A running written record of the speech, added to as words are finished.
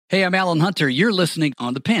Hey, I'm Alan Hunter. You're listening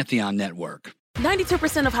on the Pantheon Network.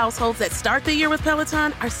 92% of households that start the year with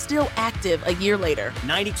Peloton are still active a year later.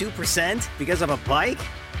 92% because of a bike?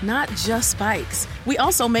 Not just bikes. We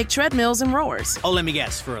also make treadmills and rowers. Oh, let me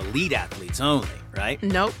guess, for elite athletes only, right?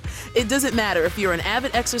 Nope. It doesn't matter if you're an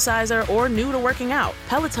avid exerciser or new to working out.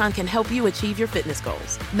 Peloton can help you achieve your fitness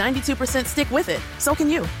goals. 92% stick with it. So can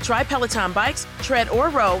you. Try Peloton bikes, tread, or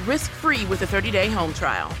row risk-free with a 30-day home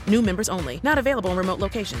trial. New members only. Not available in remote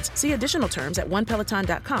locations. See additional terms at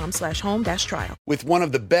onepeloton.com/home-trial. With one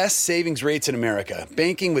of the best savings rates in America,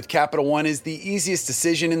 banking with Capital One is the easiest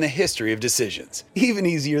decision in the history of decisions. Even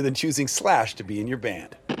easier than choosing Slash to be in your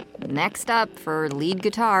band. Next up for lead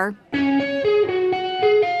guitar.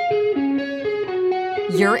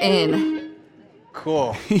 You're in.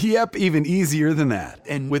 Cool. Yep, even easier than that.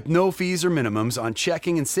 And with no fees or minimums on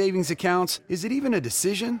checking and savings accounts, is it even a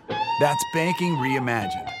decision? That's banking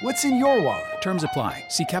reimagined. What's in your wallet? Terms apply.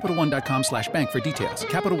 See CapitalOne.com/bank for details.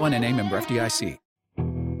 Capital One N.A. member FDIC.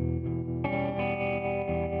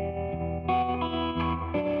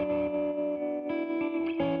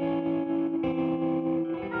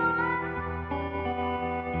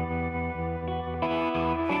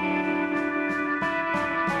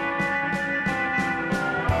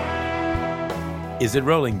 Is It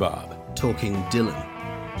Rolling, Bob? Talking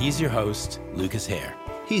Dylan. He's your host, Lucas Hare.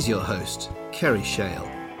 He's your host, Kerry Shale.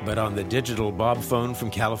 But on the digital Bob phone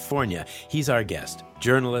from California, he's our guest,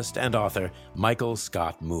 journalist and author Michael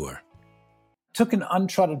Scott Moore. Took an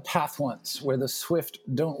untrodden path once where the swift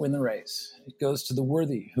don't win the race. It goes to the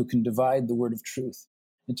worthy who can divide the word of truth.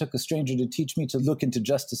 It took a stranger to teach me to look into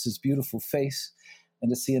justice's beautiful face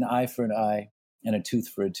and to see an eye for an eye and a tooth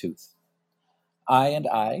for a tooth. I and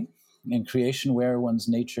I, in creation where one's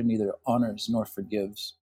nature neither honors nor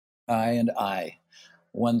forgives. I and I,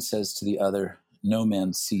 one says to the other, no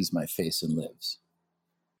man sees my face and lives.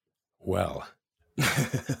 Well,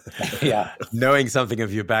 yeah. Knowing something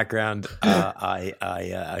of your background, I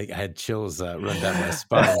had chills run down my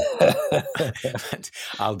spine. But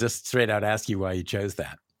I'll just straight out ask you why you chose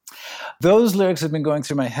that. Those lyrics have been going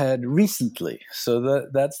through my head recently. So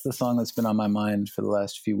that's the song that's been on my mind for the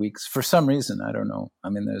last few weeks. For some reason, I don't know. I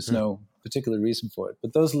mean, there's no particular reason for it.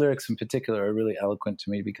 But those lyrics in particular are really eloquent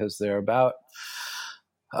to me because they're about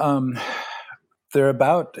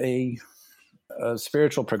a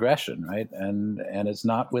spiritual progression, right? And it's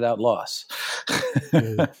not without loss.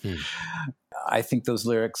 I think those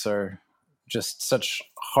lyrics are just such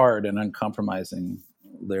hard and uncompromising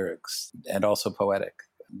lyrics and also poetic.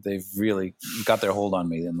 They've really got their hold on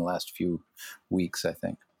me in the last few weeks, I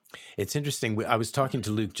think. It's interesting. I was talking to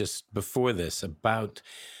Luke just before this about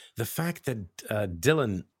the fact that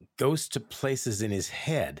Dylan goes to places in his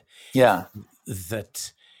head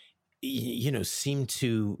that, seem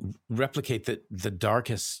to replicate the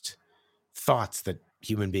darkest thoughts that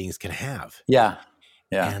human beings can have. Yeah.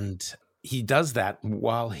 And he does that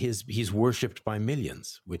while he's worshipped by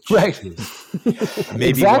millions, which is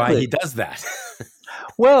maybe why he does that.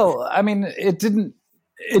 Well, I mean, it didn't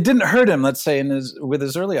hurt him, let's say, with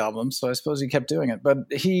his early albums. So I suppose he kept doing it. But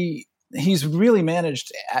he's really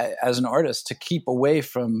managed as an artist to keep away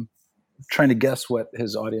from trying to guess what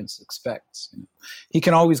his audience expects. He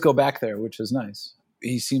can always go back there, which is nice.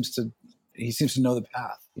 He seems to know the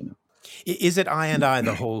path. Is it "I and I"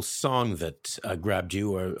 the whole song that grabbed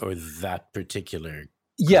you, or that particular?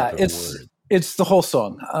 Yeah, it's the whole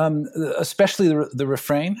song, especially the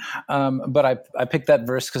refrain. But I picked that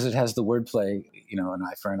verse because it has the wordplay, an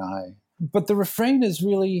eye for an eye. But the refrain is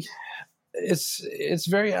really, it's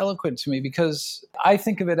very eloquent to me because I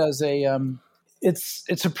think of it as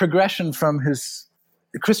it's a progression from his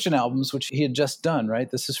Christian albums, which he had just done,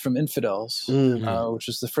 right? This is from Infidels, which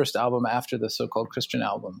was the first album after the so-called Christian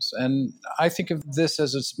albums. And I think of this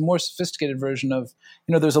as a more sophisticated version of,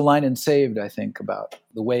 there's a line in Saved, I think, about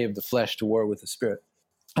the way of the flesh to war with the spirit.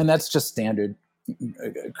 And that's just standard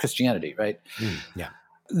Christianity, right? Yeah.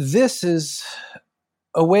 This is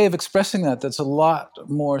a way of expressing that's a lot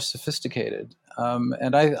more sophisticated.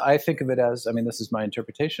 And I think of it as, this is my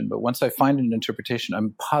interpretation, but once I find an interpretation,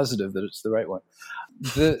 I'm positive that it's the right one.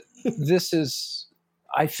 This is,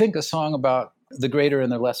 I think, a song about the greater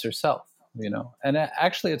and the lesser self, and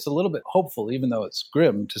actually it's a little bit hopeful, even though it's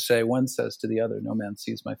grim to say one says to the other, no man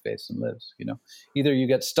sees my face and lives, either you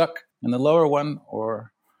get stuck in the lower one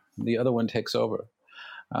or the other one takes over.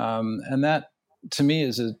 And that to me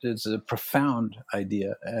is a profound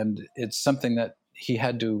idea. And it's something that he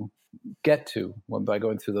had to get to by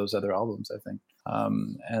going through those other albums, I think.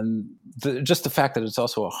 And just the fact that it's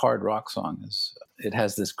also a hard rock song it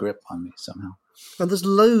has this grip on me somehow. And there's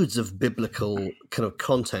loads of biblical kind of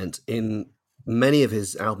content in many of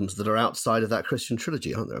his albums that are outside of that Christian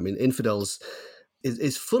trilogy, aren't there? I mean, Infidels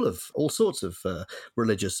is full of all sorts of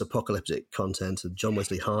religious apocalyptic content, and John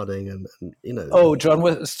Wesley Harding, and you know. Oh,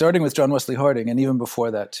 starting with John Wesley Harding, and even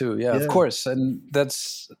before that too. Yeah, of course. And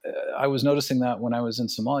that's I was noticing that when I was in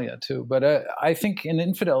Somalia too. But I think in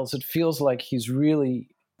Infidels, it feels like he's really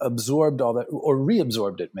absorbed all that, or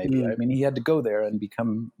reabsorbed it. Maybe. I mean, he had to go there and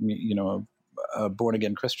become, you know, a born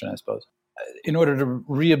again Christian, I suppose, in order to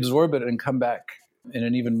reabsorb it and come back in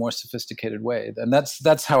an even more sophisticated way. And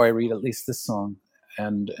that's how I read at least this song.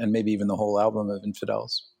 And maybe even the whole album of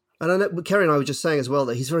Infidels. And I know, Kerry and I were just saying as well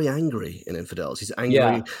that he's very angry in Infidels. He's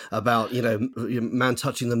angry about, you know, man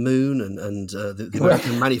touching the moon and the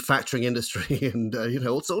American manufacturing industry and, you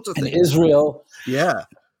know, all sorts of things. And Israel. Yeah.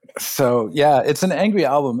 So, yeah, it's an angry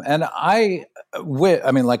album. And I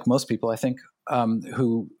mean, like most people, I think,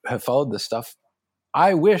 who have followed this stuff,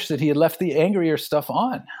 I wish that he had left the angrier stuff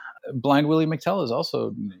on. Blind Willie McTell is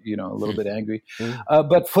also, you know, a little bit angry,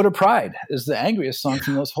 but Foot of Pride is the angriest song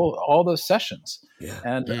from all those sessions. Yeah.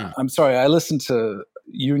 And I'm sorry, I listened to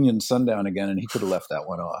Union Sundown again, and he could have left that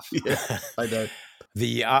one off. Yeah, I know.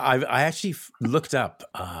 I actually looked up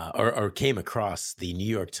or came across the New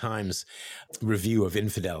York Times review of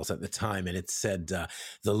Infidels at the time, and it said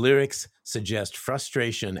the lyrics suggest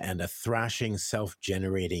frustration and a thrashing,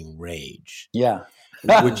 self-generating rage. Yeah.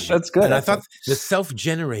 Which, that's good. And I thought the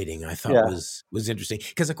self-generating, was interesting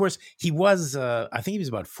because, of course, he was. I think he was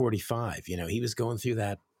about 45. You know, he was going through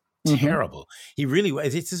that terrible. He really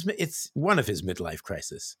was. It's one of his midlife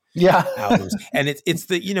crisis albums, and it's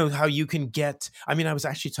the, you know, how you can get. I mean, I was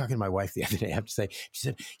actually talking to my wife the other day. I have to say, she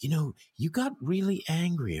said, you know, you got really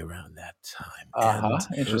angry around that time.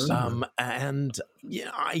 Interesting. And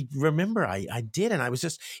yeah, I remember I did, and I was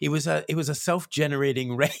just it was a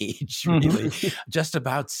self-generating rage, really, just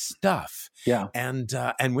about stuff. Yeah. And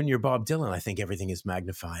when you're Bob Dylan, I think everything is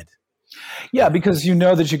magnified. Yeah, because you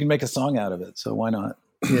know that you can make a song out of it, so why not?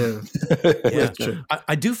 Yeah. True.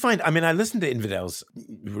 I do find. I mean, I listened to Infidels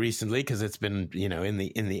recently because it's been, you know, in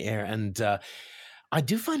the air, and I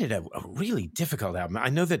do find it a really difficult album. I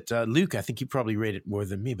know that Luke, I think you probably rate it more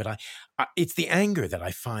than me, but I it's the anger that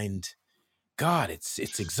I find. God, it's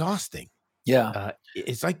exhausting. Yeah,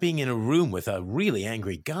 it's like being in a room with a really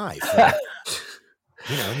angry guy.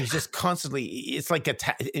 You know, he's just constantly. It's like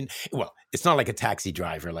it's not like a taxi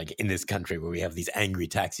driver, like in this country where we have these angry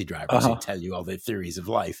taxi drivers who tell you all the theories of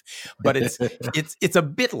life. But it's a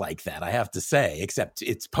bit like that, I have to say, except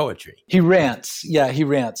it's poetry. He rants,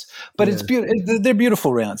 but it's beautiful. They're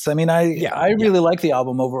beautiful rants. I mean, I really like the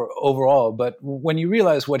album overall. But when you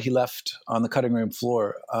realize what he left on the cutting room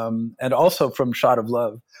floor, and also from Shot of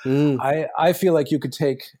Love, I feel like you could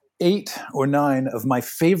take 8 or 9 of my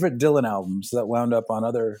favorite Dylan albums that wound up on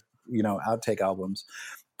other, you know, outtake albums,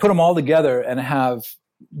 put them all together and have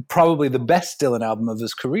probably the best Dylan album of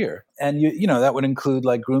his career. And you know, that would include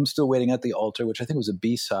like Groom Still Waiting at the Altar, which I think was a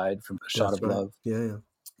B-side from Shot of Love. Yeah.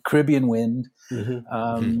 Caribbean Wind,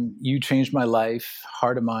 You Changed My Life,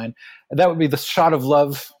 Heart of Mine. And that would be the Shot of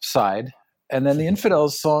Love side. And then the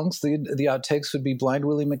Infidels songs, the outtakes would be Blind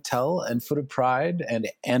Willie McTell and Foot of Pride and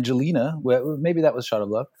Angelina. Well, maybe that was Shot of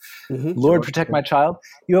Love. Lord Protect My Child.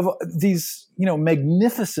 You have these, you know,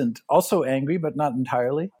 magnificent, also angry, but not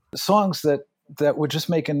entirely, songs that were just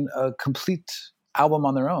making a complete album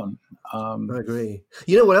on their own. I agree.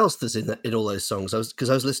 You know what else there's in all those songs? I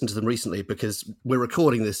was listening to them recently because we're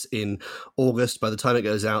recording this in August. By the time it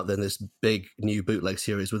goes out, then this big new bootleg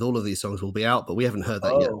series with all of these songs will be out, but we haven't heard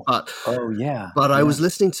that yet. But I was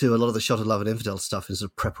listening to a lot of the Shot of Love and Infidel stuff in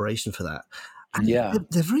sort of preparation for that. And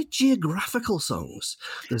they're very geographical songs.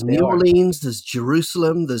 There's New Orleans, there's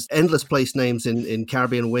Jerusalem, there's endless place names in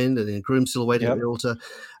Caribbean Wind and in Groom Still Waiting at the Altar.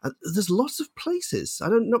 There's lots of places.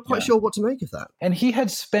 I'm not quite sure what to make of that. And he had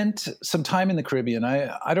spent some time in the Caribbean.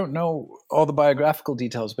 I don't know all the biographical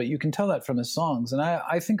details, but you can tell that from his songs. And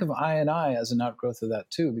I think of I and I as an outgrowth of that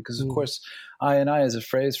too, because of course I and I is a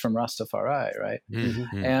phrase from Rastafari, right?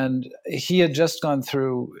 And he had just gone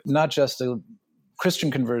through not just a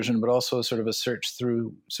Christian conversion, but also sort of a search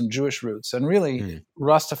through some Jewish roots. And really,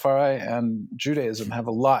 Rastafari and Judaism have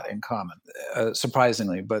a lot in common,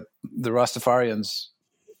 surprisingly. But the Rastafarians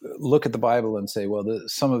look at the Bible and say, well,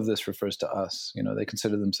 some of this refers to us. You know, they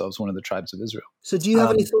consider themselves one of the tribes of Israel. So do you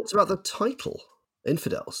have any thoughts about the title,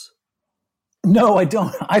 Infidels? No, I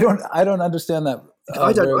don't. I don't understand that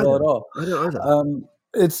very well at all. I don't either.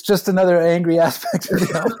 It's just another angry aspect of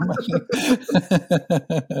the album.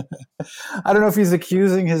 I don't know if he's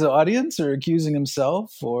accusing his audience or accusing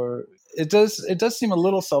himself, or it does seem a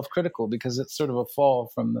little self-critical because it's sort of a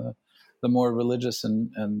fall from the more religious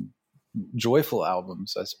and joyful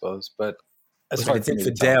albums, I suppose. But It's But it's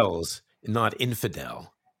infidels, not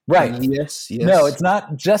infidel. Right. Yes. No, it's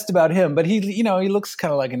not just about him, but he looks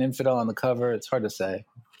kind of like an infidel on the cover. It's hard to say.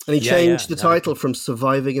 And he changed the title from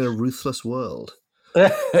Surviving in a Ruthless World.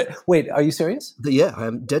 Wait, are you serious? Yeah, I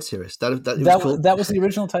am dead serious. That was the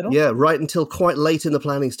original title? Yeah, right until quite late in the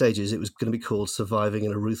planning stages, it was going to be called Surviving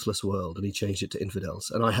in a Ruthless World, and he changed it to Infidels.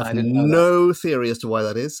 And I have no theory as to why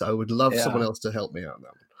that is. I would love someone else to help me out on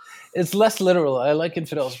that one. It's less literal. I like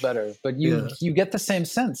Infidels better, but you get the same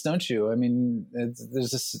sense, don't you? I mean,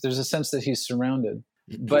 there's a sense that he's surrounded.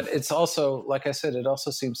 But it's also, like I said, it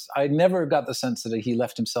also seems, I never got the sense that he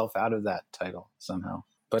left himself out of that title somehow.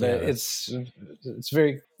 But it's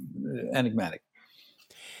very enigmatic.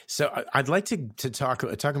 So I'd like to talk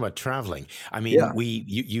about traveling. I mean,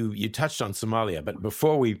 you touched on Somalia, but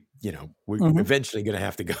before we're eventually going to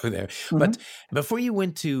have to go there. Mm-hmm. But before you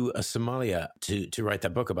went to Somalia to write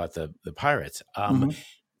that book about the pirates,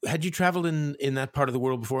 had you traveled in that part of the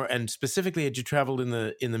world before? And specifically, had you traveled in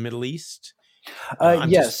the Middle East?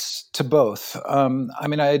 Yes, to both. I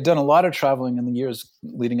mean, I had done a lot of traveling in the years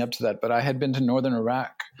leading up to that, but I had been to northern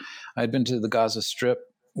Iraq. I had been to the Gaza Strip,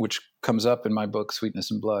 which comes up in my book,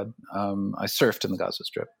 Sweetness and Blood. I surfed in the Gaza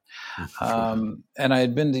Strip. And I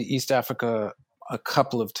had been to East Africa a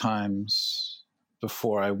couple of times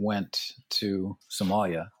before I went to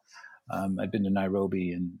Somalia. I'd been to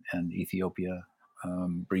Nairobi and Ethiopia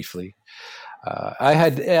briefly. I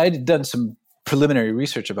had done some preliminary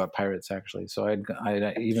research about pirates, actually. So I'd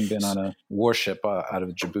even been on a warship out of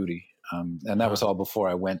Djibouti. And that was all before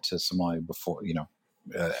I went to Somalia,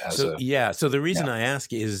 So the reason I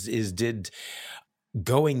ask is did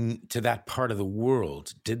going to that part of the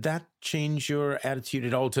world, did that change your attitude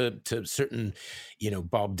at all to certain,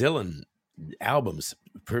 Bob Dylan albums,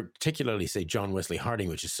 particularly, say, John Wesley Harding,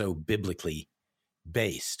 which is so biblically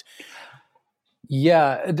based?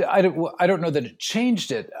 Yeah, I don't know that it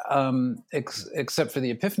changed it, except for the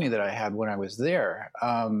epiphany that I had when I was there.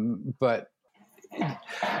 But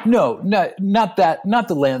no, not that, not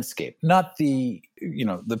the landscape, not the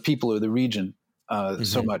the people or the region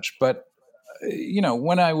so much. But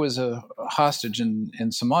when I was a hostage in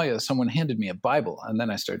Somalia, someone handed me a Bible, and then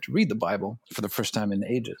I started to read the Bible for the first time in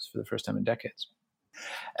ages, for the first time in decades,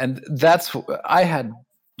 and I had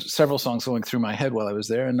several songs going through my head while I was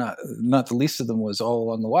there, and not the least of them was All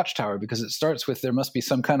Along the Watchtower, because it starts with "There must be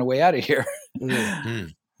some kind of way out of here."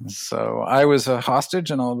 So I was a hostage,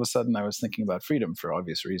 and all of a sudden I was thinking about freedom for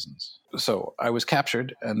obvious reasons. So I was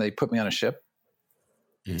captured, and they put me on a ship.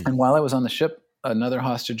 And while I was on the ship, another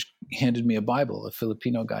hostage handed me a Bible. A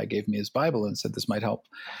Filipino guy gave me his Bible and said, "This might help."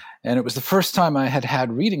 And it was the first time I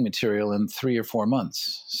had reading material in 3 or 4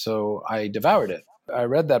 months. So I devoured it. I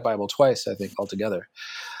read that Bible twice, I think, altogether.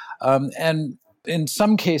 And in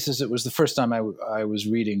some cases, it was the first time I was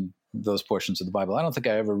reading those portions of the Bible. I don't think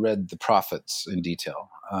I ever read the prophets in detail,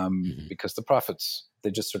 because the prophets,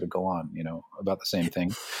 they just sort of go on, about the same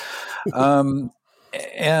thing.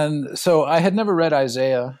 And so I had never read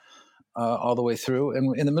Isaiah all the way through.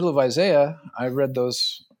 And in the middle of Isaiah, I read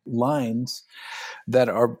those lines that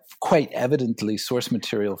are quite evidently source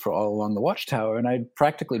material for All Along the Watchtower, and I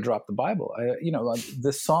practically dropped the Bible.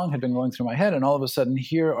 This song had been going through my head, and all of a sudden,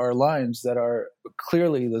 here are lines that are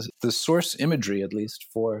clearly the source imagery, at least,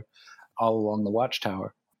 for All Along the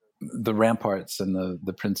Watchtower, the ramparts and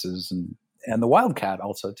the princes and the wildcat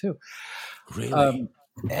also too. Really.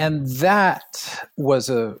 And that was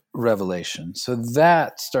a revelation. So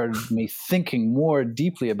that started me thinking more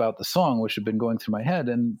deeply about the song, which had been going through my head,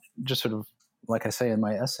 and just sort of, like I say in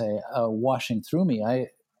my essay, washing through me.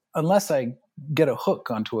 Unless I get a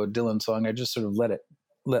hook onto a Dylan song, I just sort of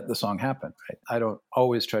let the song happen. Right? I don't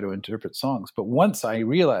always try to interpret songs, but once I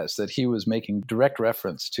realized that he was making direct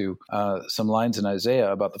reference to some lines in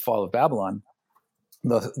Isaiah about the fall of Babylon,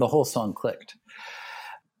 the whole song clicked.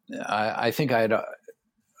 I think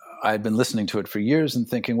I'd been listening to it for years and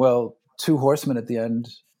thinking, well, 2 horsemen at the end,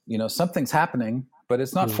 something's happening, but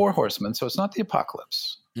it's not 4 horsemen, so it's not the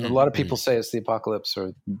apocalypse. A lot of people say it's the apocalypse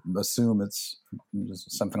or assume it's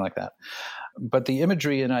something like that. But the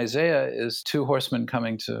imagery in Isaiah is 2 horsemen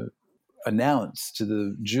coming to announce to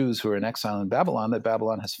the Jews who are in exile in Babylon that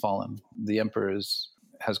Babylon has fallen. The emperor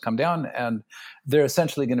has come down, and they're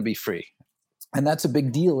essentially going to be free. And that's a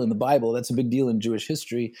big deal in the Bible. That's a big deal in Jewish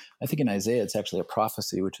history. I think in Isaiah, it's actually a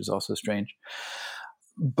prophecy, which is also strange.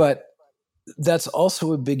 But that's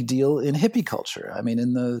also a big deal in hippie culture. I mean,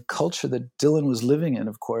 in the culture that Dylan was living in,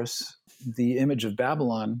 of course, the image of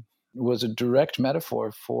Babylon was a direct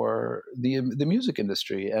metaphor for the music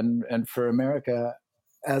industry and for America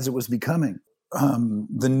as it was becoming.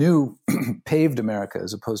 The new paved America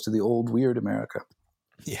as opposed to the old weird America.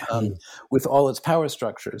 with all its power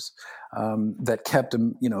structures that kept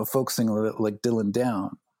him, a folk singer like Dylan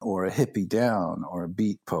down, or a hippie down, or a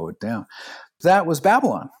beat poet down. That was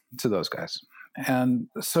Babylon to those guys. And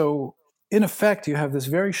so, in effect, you have this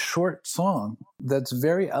very short song that's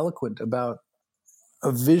very eloquent about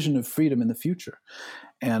a vision of freedom in the future.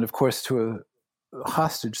 And of course, to a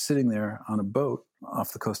hostage sitting there on a boat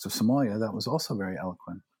off the coast of Somalia, that was also very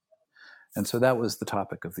eloquent. And so that was the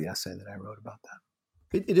topic of the essay that I wrote about that.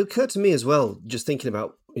 It occurred to me as well, just thinking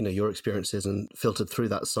about your experiences and filtered through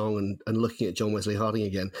that song and looking at John Wesley Harding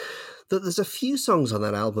again, that there's a few songs on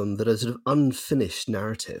that album that are sort of unfinished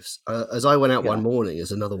narratives. As I Went Out One Morning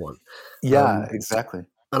is another one. Yeah, exactly.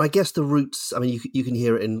 And I guess the roots, I mean, you can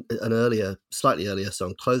hear it in an slightly earlier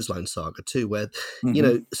song, Clothesline Saga too, where,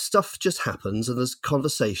 stuff just happens and there's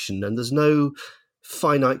conversation and there's no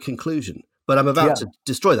finite conclusion. But I'm about to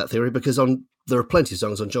destroy that theory because there are plenty of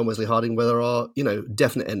songs on John Wesley Harding where there are,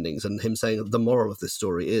 definite endings and him saying the moral of this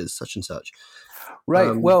story is such and such.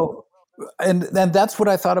 Right. Well, and that's what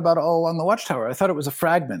I thought about All Along the Watchtower. I thought it was a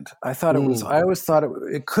fragment. I always thought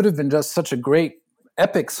it could have been just such a great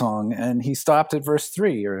epic song, and he stopped at verse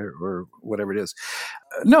 3 or whatever it is.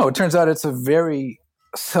 No, it turns out it's a very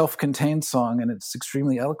self-contained song, and it's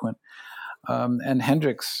extremely eloquent. And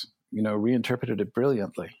Hendrix, reinterpreted it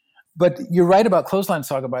brilliantly. But you're right about Clothesline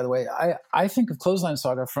Saga, by the way. I think of Clothesline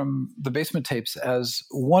Saga from the Basement Tapes as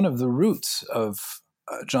one of the roots of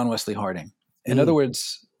John Wesley Harding. In other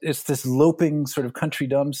words, it's this loping sort of country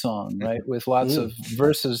dumb song, right, with lots of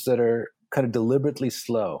verses that are kind of deliberately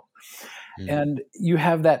slow. And you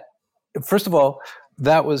have that, first of all,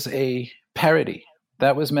 that was a parody.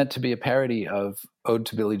 That was meant to be a parody of Ode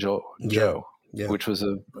to Billy Joe, which was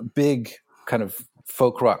a big kind of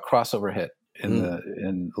folk rock crossover hit in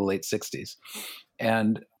the late 60s.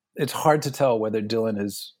 And it's hard to tell whether Dylan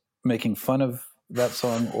is making fun of that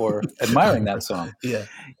song or admiring that song.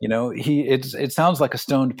 It sounds like a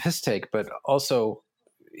stoned piss take, but also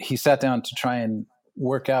he sat down to try and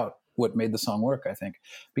work out what made the song work, I think,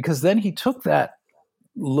 because then he took that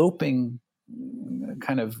loping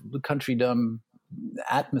kind of country dumb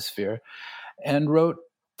atmosphere and wrote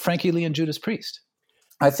Frankie Lee and Judas Priest.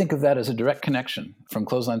 I think of that as a direct connection from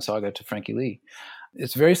Clothesline Saga to Frankie Lee.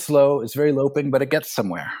 It's very slow, it's very loping, but it gets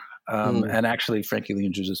somewhere. And actually, Frankie Lee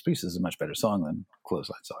and Judas Priest is a much better song than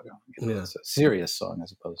Clothesline Saga. It's a serious song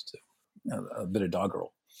as opposed to a bit of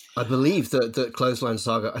doggerel. I believe that Clothesline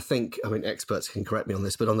Saga, experts can correct me on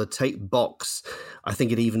this, but on the tape box, I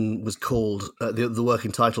think it even was called, the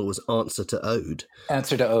working title was Answer to Ode.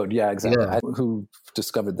 Answer to Ode, yeah, exactly. Yeah. Who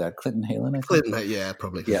discovered that? Clinton Halen, I think?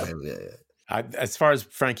 Probably Clinton Halen, yeah. As far as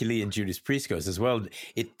Frankie Lee and Judas Priest goes as well,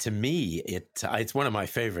 it's one of my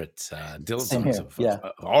favorite Dylan songs of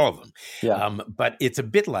all of them. Yeah. But it's a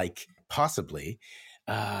bit like, possibly,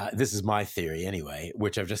 this is my theory anyway,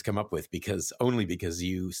 which I've just come up with because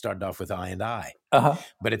you started off with I and I.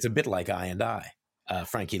 But it's a bit like I and I,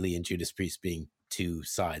 Frankie Lee and Judas Priest being two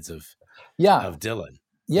sides of Dylan.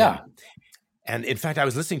 Yeah. And in fact, I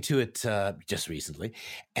was listening to it just recently,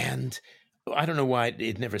 and I don't know why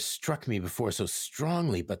it never struck me before so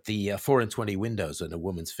strongly, but the 4 and 20 windows and a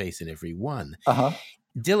woman's face in every one.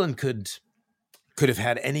 Dylan could have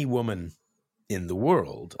had any woman in the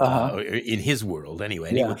world, in his world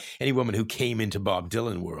anyway, any woman who came into Bob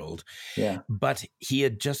Dylan world. Yeah. But he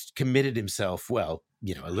had just committed himself, a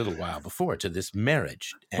little while before to this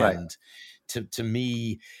marriage. And to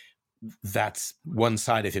me, that's one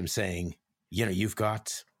side of him saying, you've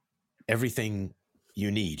got everything you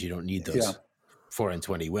need. You don't need those 4 and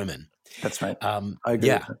 20 women. That's right. I agree.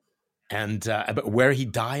 Yeah. And but where he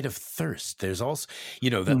died of thirst, there's also,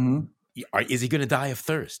 is he going to die of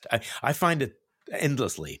thirst? I find it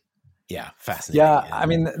endlessly, fascinating. Yeah, I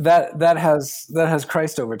mean that has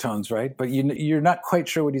Christ overtones, right? But you're not quite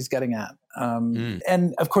sure what he's getting at.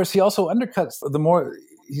 And of course, he also undercuts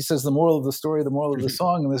he says the moral of the story, the moral of the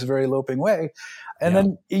song in this very loping way. And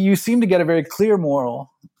then you seem to get a very clear moral,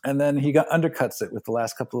 and then he undercuts it with the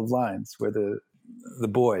last couple of lines where the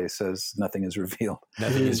boy says, "Nothing is revealed."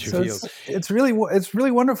 Nothing is revealed. So it's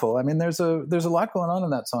really wonderful. I mean, there's a lot going on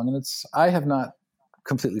in that song, and I have not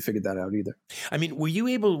completely figured that out either. I mean, were you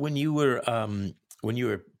able when you were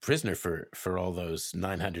prisoner for all those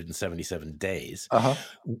 977 days?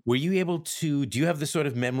 Were you able to? Do you have the sort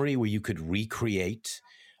of memory where you could recreate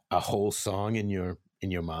a whole song in your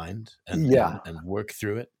mind and work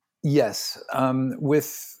through it? Yes,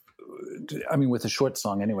 with a short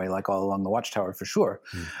song anyway, like All Along the Watchtower for sure.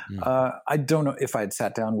 I don't know if I had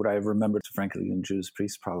sat down, would I have remembered Frankie Lee and Judas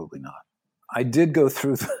Priest? Probably not. I did go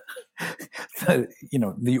through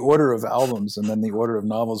the order of albums and then the order of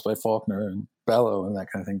novels by Faulkner and Bellow and that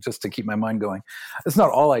kind of thing, just to keep my mind going. It's not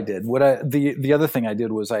all I did. The other thing I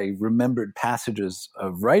did was I remembered passages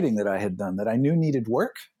of writing that I had done that I knew needed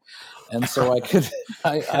work. And so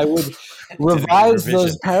I would revise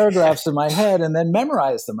those paragraphs in my head and then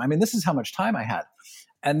memorize them. I mean, this is how much time I had.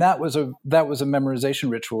 And that was a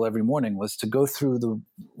memorization ritual every morning, was to go through the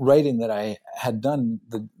writing that I had done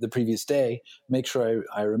the previous day, make sure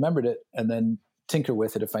I remembered it, and then tinker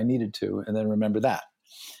with it if I needed to, and then remember that.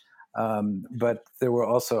 But there were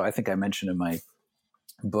also, I think I mentioned in my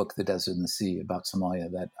book, The Desert and the Sea, about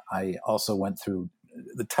Somalia, that I also went through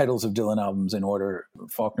the titles of Dylan albums in order,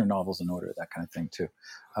 Faulkner novels in order, that kind of thing too,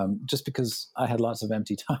 just because I had lots of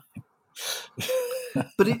empty time.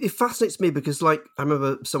 But it fascinates me because, like, I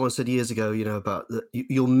remember someone said years ago, about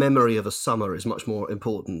your memory of a summer is much more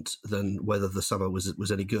important than whether the summer was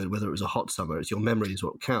any good, whether it was a hot summer. It's your memory is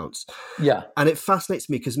what counts. Yeah. And it fascinates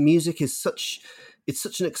me because music is such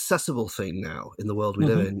an accessible thing now in the world we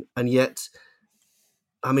live in. And yet,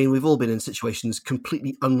 I mean, we've all been in situations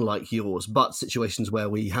completely unlike yours, but situations where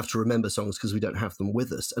we have to remember songs because we don't have them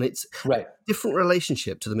with us. And it's a different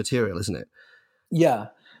relationship to the material, isn't it? Yeah.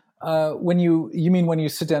 When you mean when you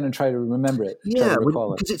sit down and try to remember it? Yeah,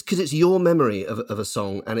 because it's your memory of a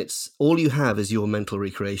song, and it's all you have is your mental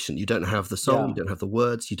recreation. You don't have the song, you don't have the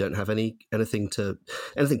words, you don't have anything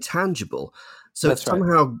tangible. So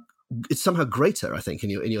it's somehow greater, I think,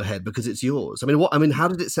 in your head because it's yours. I mean, how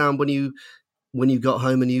did it sound when you got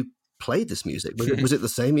home and you played this music? Was it the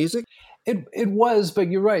same music? It was,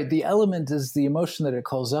 but you're right. The element is the emotion that it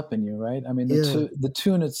calls up in you, right? I mean, the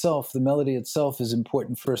tune itself, the melody itself is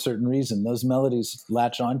important for a certain reason. Those melodies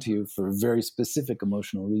latch onto you for very specific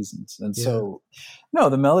emotional reasons. And so, no,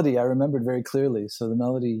 the melody I remembered very clearly. So the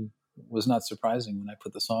melody was not surprising when I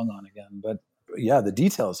put the song on again. But yeah, the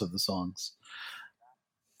details of the songs,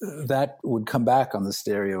 that would come back on the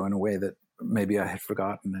stereo in a way that maybe I had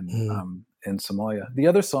forgotten in Somalia. The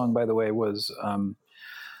other song, by the way, was...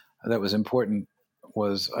 that was important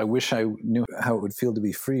was I Wish I Knew How It Would Feel to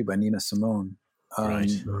Be Free by Nina Simone.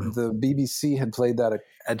 The BBC had played that,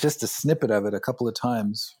 just a snippet of it a couple of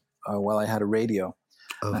times while I had a radio.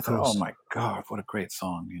 And I thought, oh my God, what a great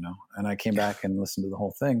song, And I came back and listened to the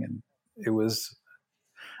whole thing, and it was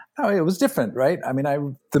different, right? I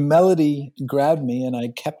mean, the melody grabbed me and I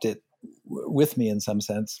kept it with me in some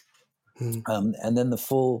sense. And then the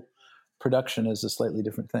full production is a slightly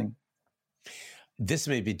different thing. This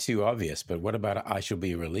may be too obvious, but what about I Shall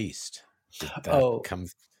Be Released? Would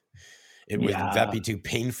that be too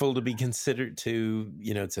painful to be considered to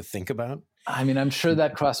think about? I mean, I'm sure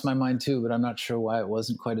that crossed my mind too, but I'm not sure why it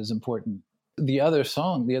wasn't quite as important. The other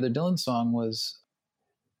Dylan song was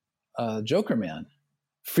Joker Man.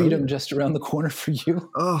 Freedom just around the corner for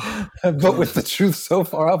you. But with the truth so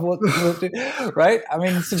far off, right? I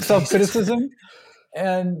mean, some self-criticism.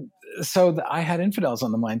 And so I had Infidels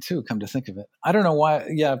on the mind too, come to think of it. I don't know why.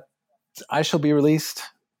 Yeah, I Shall Be Released.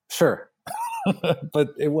 Sure.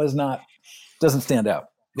 But it doesn't stand out.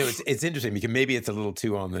 No, it's interesting because maybe it's a little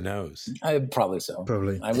too on the nose. Probably so.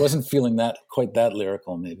 Probably. I wasn't feeling quite that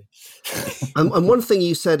lyrical, maybe. And one thing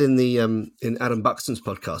you said in the in Adam Buxton's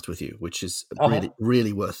podcast with you, which is really,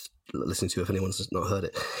 really worth listening to if anyone's not heard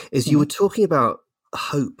it, is you were talking about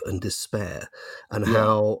hope and despair and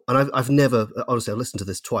how, and I've never, honestly, I've listened to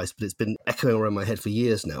this twice, but it's been echoing around my head for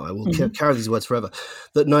years now. I will carry these words forever,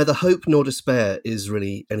 that neither hope nor despair is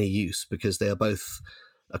really any use because they are both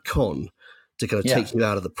a con to kind of take you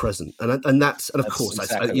out of the present. And of course,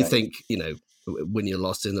 exactly you think, when you're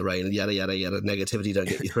lost in the rain and yada, yada, yada, negativity don't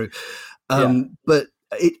get you through. But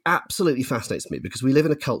it absolutely fascinates me because we live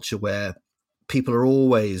in a culture where people are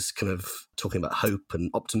always kind of talking about hope and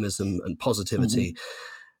optimism and positivity.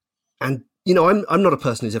 And, I'm not a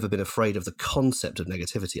person who's ever been afraid of the concept of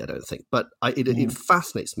negativity, I don't think. But it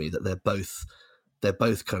fascinates me that they're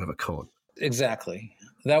both kind of a con. Exactly.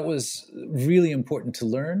 That was really important to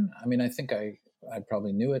learn. I mean, I think I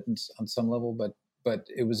probably knew it on some level, but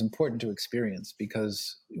it was important to experience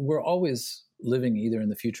because we're always living either in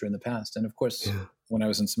the future or in the past. And of course, when I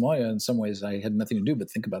was in Somalia, in some ways, I had nothing to do but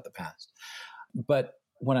think about the past. But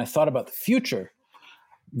when I thought about the future,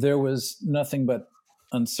 there was nothing but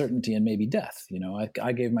uncertainty and maybe death.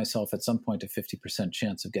 I gave myself at some point a 50%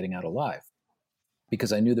 chance of getting out alive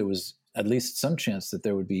because I knew there was at least some chance that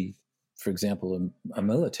there would be, for example, a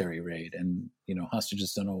military raid, and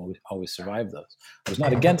hostages don't always survive those. I was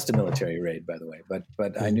not against a military raid, by the way,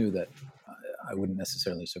 but I knew that I wouldn't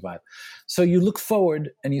necessarily survive. So you look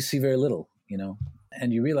forward and you see very little,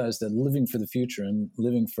 and you realize that living for the future and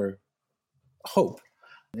living for hope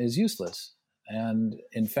is useless. And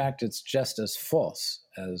in fact, it's just as false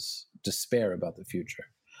as despair about the future.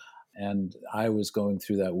 And I was going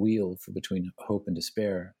through that wheel between hope and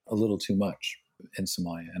despair a little too much in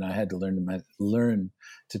Somalia, and I had to learn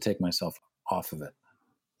to take myself off of it.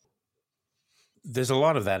 There's a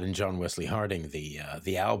lot of that in John Wesley Harding,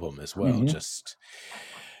 the album as well, just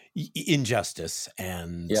injustice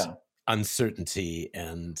and uncertainty.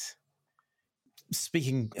 And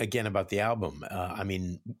speaking again about the album,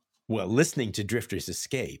 listening to Drifters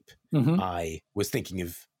Escape, I was thinking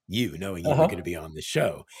of you, knowing you were going to be on the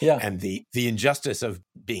show, and the injustice of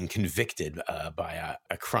being convicted by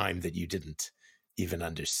a crime that you didn't even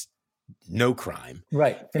understand, no crime.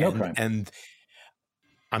 Right, for no crime. And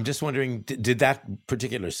I'm just wondering, did that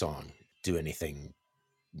particular song do anything?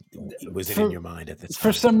 Was it in your mind at the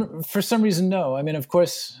time? For some reason, no. I mean, of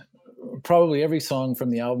course, probably every song from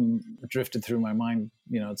the album drifted through my mind,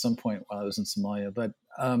 at some point while I was in Somalia. But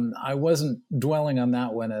I wasn't dwelling on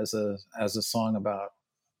that one as a song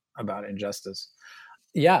about injustice.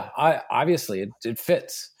 Yeah, obviously it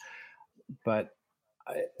fits, but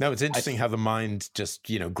it's interesting how the mind just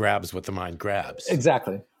grabs what the mind grabs.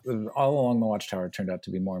 Exactly. All Along the Watchtower turned out to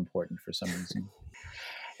be more important for some reason.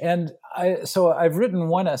 And I've written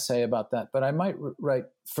one essay about that, but I might write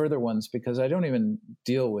further ones because I don't even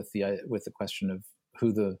deal with the question of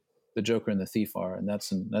who the Joker and the thief are, and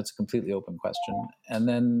that's a completely open question. And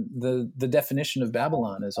then the definition of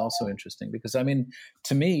Babylon is also interesting because, I mean,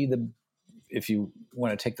 to me, if you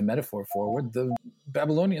want to take the metaphor forward, the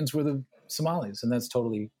Babylonians were the Somalis, and that's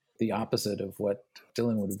totally the opposite of what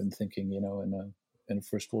Dylan would have been thinking, in a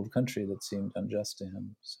first world country that seemed unjust to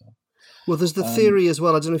him. So. Well, there's the theory as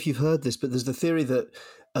well. I don't know if you've heard this, but there's the theory that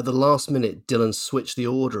at the last minute, Dylan switched the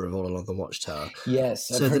order of All Along the Watchtower. Yes,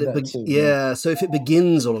 I've heard that too. Yeah, so if it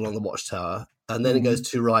begins All Along the Watchtower and then it goes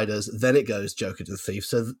Two Riders, then it goes Joker to the Thief.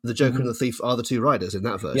 So the Joker and the Thief are the two riders in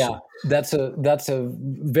that version. Yeah, that's a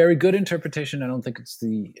very good interpretation. I don't think it's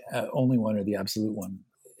the only one or the absolute one.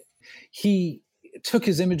 He took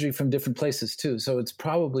his imagery from different places too. So it's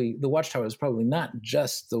probably, the Watchtower is probably not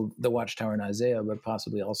just the Watchtower in Isaiah, but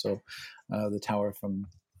possibly also the tower from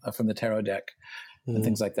the tarot deck and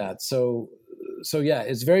things like that. So yeah,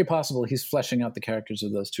 it's very possible he's fleshing out the characters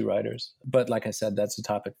of those two writers. But like I said, that's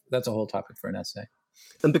a whole topic for an essay.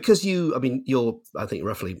 And because you're, I think,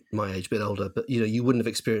 roughly my age, a bit older, but, you wouldn't have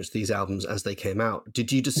experienced these albums as they came out.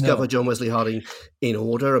 Did you discover John Wesley Harding in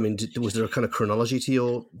order? I mean, was there a kind of chronology to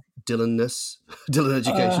your Dylan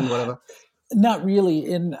education, whatever? Not really.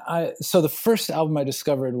 So the first album I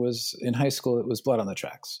discovered was in high school. It was Blood on the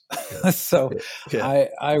Tracks. So yeah.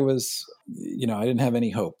 I was, I didn't have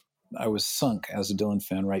any hope. I was sunk as a Dylan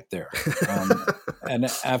fan right there. And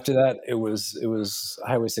after that, it was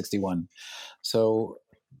Highway 61. So,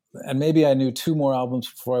 and maybe I knew two more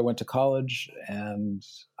albums before I went to college. And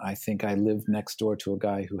I think I lived next door to a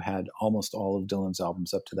guy who had almost all of Dylan's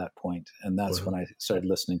albums up to that point. And that's when I started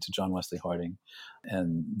listening to John Wesley Harding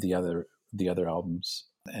and the other albums.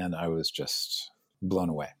 And I was just blown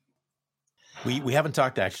away. We haven't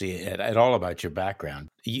talked actually at all about your background.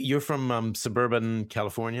 You're from suburban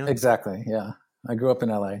California? Exactly, yeah. I grew up in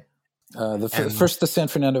LA. First the San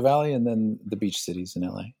Fernando Valley and then the beach cities in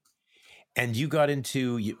LA. And you got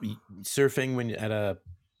into surfing at a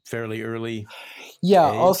fairly early age?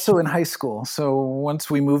 Also in high school. So once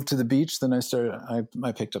we moved to the beach, then I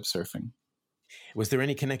picked up surfing. Was there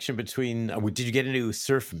any connection between, did you get into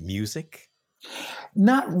surf music?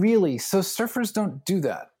 Not really. So surfers don't do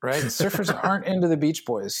that, right? Surfers aren't into the Beach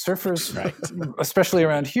Boys. Surfers, right, especially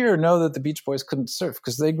around here, know that the Beach Boys couldn't surf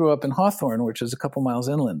because they grew up in Hawthorne, which is a couple miles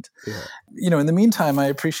inland. Yeah. In the meantime, I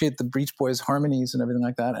appreciate the Beach Boys harmonies and everything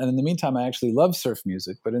like that. And in the meantime, I actually love surf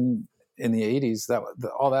music. But in the 80s,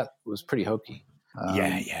 all that was pretty hokey.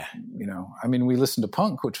 Yeah. We listened to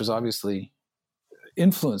punk, which was obviously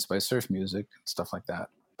influenced by surf music and stuff like that.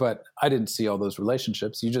 But I didn't see all those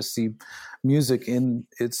relationships. You just see music in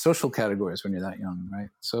its social categories when you're that young, right?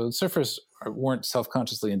 So surfers weren't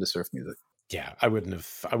self-consciously into surf music. Yeah, I wouldn't have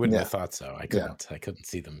thought so. I couldn't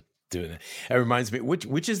see them doing that. It reminds me,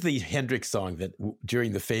 which is the Hendrix song that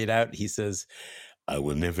during the fade out he says, "I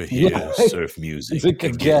will never hear surf music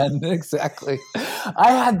again." Exactly.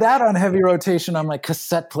 I had that on heavy rotation on my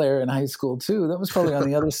cassette player in high school too. That was probably on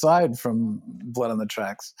the other side from Blood on the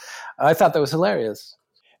Tracks. I thought that was hilarious.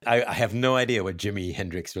 I have no idea what Jimi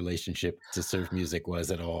Hendrix's relationship to surf music was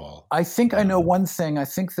at all. I think I know one thing. I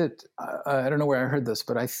think that, I don't know where I heard this,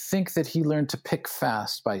 but I think that he learned to pick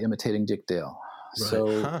fast by imitating Dick Dale. Right.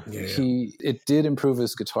 So it did improve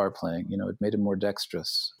his guitar playing. It made him more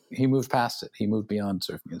dexterous. He moved past it. He moved beyond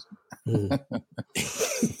surf music.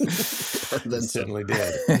 Then certainly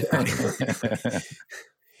did.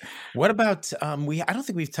 What about I don't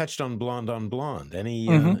think we've touched on Blonde on Blonde.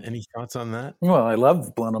 Any thoughts on that? Well, I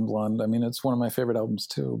love Blonde on Blonde. I mean, it's one of my favorite albums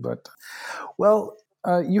too. But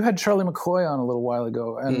you had Charlie McCoy on a little while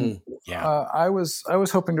ago, and I was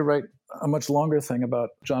hoping to write a much longer thing about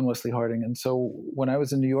John Wesley Harding. And so when I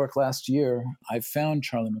was in New York last year, I found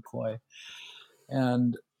Charlie McCoy,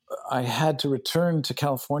 and I had to return to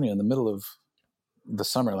California in the middle of the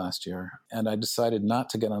summer last year, and I decided not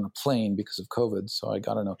to get on a plane because of COVID. So I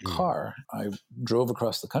got in a car. I drove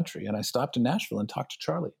across the country, and I stopped in Nashville and talked to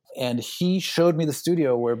Charlie. And he showed me the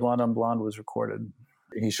studio where Blonde on Blonde was recorded.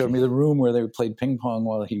 He showed me the room where they played ping pong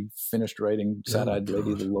while he finished writing Sad-Eyed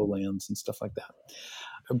Lady of the Lowlands and stuff like that.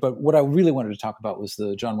 But what I really wanted to talk about was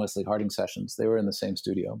the John Wesley Harding sessions. They were in the same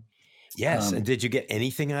studio. Yes, and did you get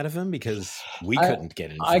anything out of him? Because we couldn't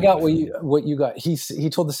get anything. I got what you got. He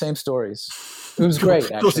told the same stories. It was great,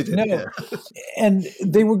 actually. Of course he did, yeah. And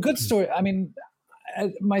they were good stories. I mean,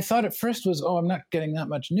 my thought at first was, I'm not getting that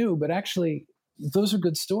much new, but actually, those are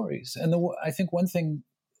good stories. And I think one thing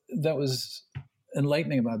that was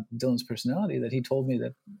enlightening about Dylan's personality that he told me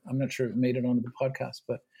that I'm not sure it made it onto the podcast,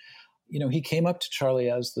 but he came up to Charlie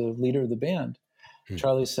as the leader of the band.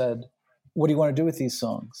 Charlie said, "What do you want to do with these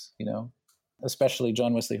songs?" Especially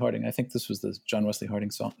John Wesley Harding. I think this was the John Wesley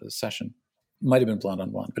Harding session. Might have been Blonde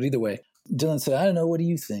on Blonde, but either way, Dylan said, "I don't know. What do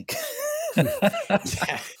you think?"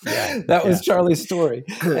 That was Charlie's story.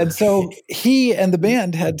 And so he and the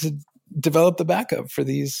band had to develop the backup for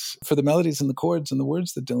the melodies and the chords and the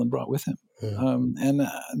words that Dylan brought with him. And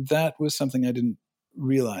that was something I didn't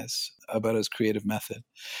realize about his creative method.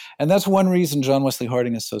 And that's one reason John Wesley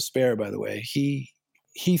Harding is so spare, by the way.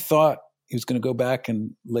 He thought he was going to go back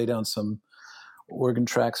and lay down some organ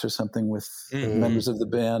tracks or something with members of the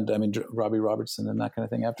band. I mean, Robbie Robertson and that kind of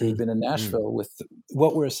thing, after he'd been in Nashville with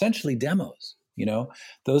what were essentially demos.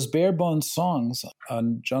 Those bare bones songs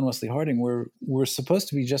on John Wesley Harding were supposed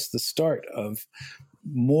to be just the start of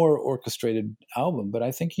more orchestrated album, but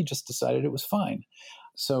I think he just decided it was fine.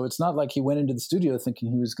 So it's not like he went into the studio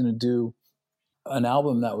thinking he was going to do an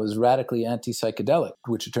album that was radically anti-psychedelic,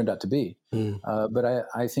 which it turned out to be. But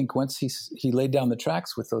I think once he laid down the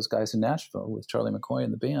tracks with those guys in Nashville, with Charlie McCoy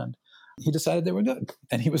and the band, he decided they were good,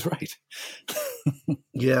 and he was right.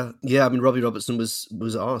 Yeah. I mean, Robbie Robertson was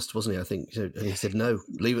asked, wasn't he? I think, and he said no.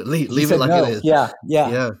 Leave it like no. it is.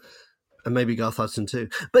 Yeah. And maybe Garth Hudson too.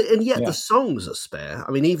 And yet the songs are spare.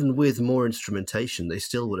 I mean, even with more instrumentation, they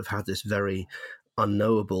still would have had this very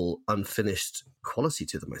unknowable, unfinished quality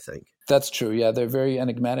to them, I think. That's true. Yeah, they're very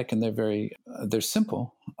enigmatic, and they're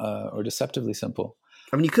simple, or deceptively simple.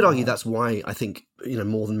 I mean, you could argue that's why I think,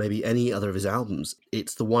 more than maybe any other of his albums,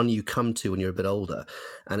 it's the one you come to when you're a bit older,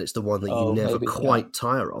 and it's the one that you never quite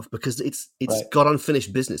tire of, because it's got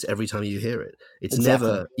unfinished business every time you hear it. It's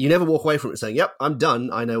you never walk away from it saying, "Yep, I'm done.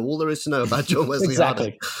 I know all there is to know about John Wesley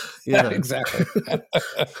Harding." Exactly.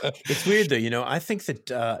 It's weird though, I think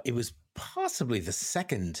that it was possibly the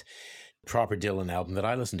second proper Dylan album that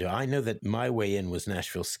I listened to. I know that My Way In was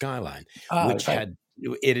Nashville Skyline, which had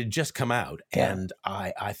just come out, and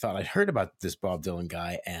I thought I'd heard about this Bob Dylan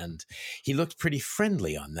guy, and he looked pretty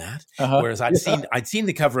friendly on that. Whereas I'd seen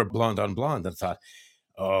the cover of Blonde on Blonde and thought,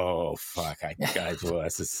 oh fuck,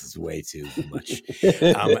 this is way too much.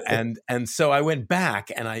 And so I went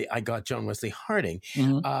back and I got John Wesley Harding,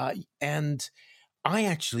 and I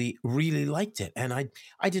actually really liked it, and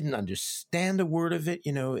I didn't understand a word of it.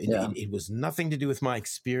 It was nothing to do with my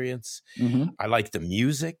experience. I liked the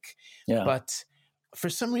music, but for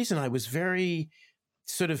some reason I was very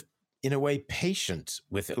sort of, in a way, patient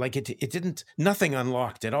with it. Like nothing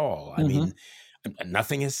unlocked at all. I mean,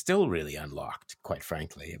 nothing is still really unlocked, quite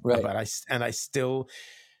frankly. Right. But I still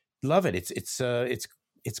love it.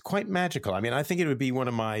 It's quite magical. I mean, I think it would be one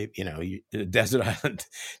of my, Desert Island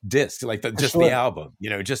discs, like the album.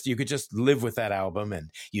 You could just live with that album,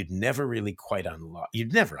 and you'd never really quite unlock.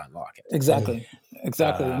 You'd never unlock it. Exactly.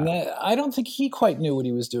 And I don't think he quite knew what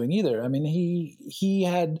he was doing either. I mean, he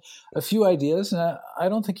had a few ideas, and I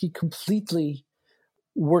don't think he completely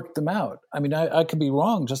worked them out. I mean, I could be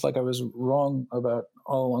wrong, just like I was wrong about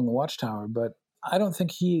All Along the Watchtower, but I don't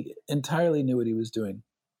think he entirely knew what he was doing.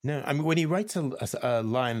 No, I mean, when he writes a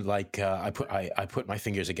line like I put my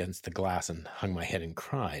fingers against the glass and hung my head and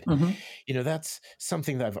cried, that's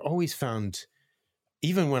something that I've always found,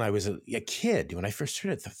 even when I was a kid, when I first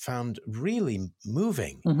heard it, found really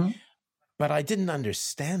moving. But I didn't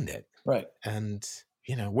understand it. Right. And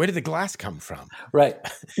where did the glass come from? Right.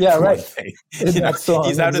 Yeah. Right. He's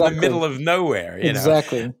out in the middle of nowhere.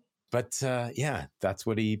 Exactly. But that's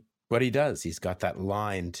what he does. He's got that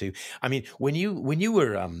line too. I mean, when you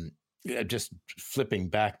were just flipping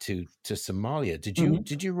back to Somalia,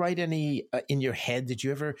 did you write any in your head? Did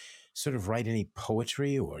you ever sort of write any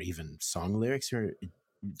poetry or even song lyrics, or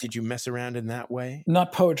did you mess around in that way?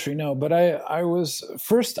 Not poetry, no. But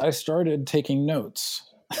I started taking notes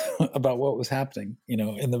about what was happening.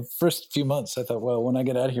 In the first few months, I thought, well, when I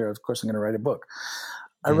get out of here, of course, I'm going to write a book.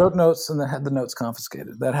 I wrote notes and then had the notes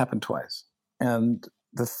confiscated. That happened twice. And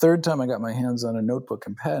the third time I got my hands on a notebook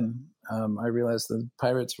and pen, I realized the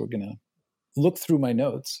pirates were going to look through my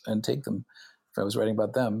notes and take them if I was writing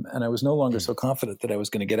about them. And I was no longer so confident that I was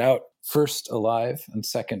going to get out, first alive and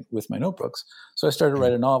second with my notebooks. So I started to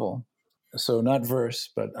write a novel. So not verse,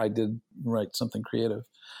 but I did write something creative,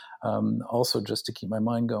 also just to keep my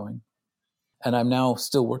mind going. And I'm now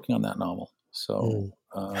still working on that novel. So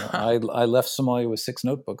I left Somalia with 6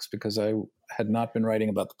 notebooks because I had not been writing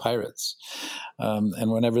about the pirates.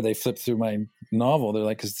 And whenever they flip through my novel, they're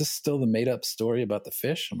like, is this still the made-up story about the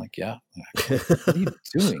fish? I'm like, yeah. What are you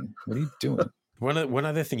doing? What are you doing? One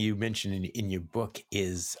other thing you mentioned in your book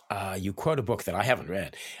is you quote a book that I haven't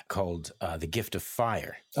read called The Gift of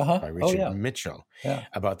Fire by Richard Mitchell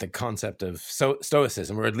about the concept of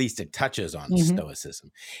stoicism, or at least it touches on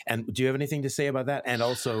stoicism. And do you have anything to say about that? And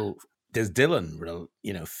also, does Dylan,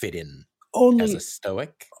 fit in as a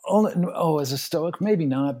stoic? As a stoic, maybe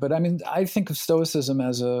not. But I mean, I think of stoicism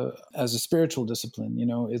as a spiritual discipline.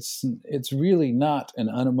 It's really not an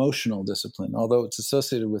unemotional discipline, although it's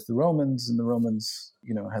associated with the Romans, and the Romans,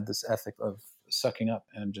 had this ethic of sucking up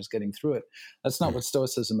and just getting through it. That's not what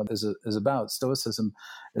stoicism is about. Stoicism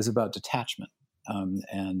is about detachment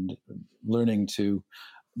and learning to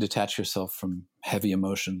detach yourself from heavy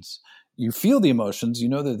emotions. You feel the emotions,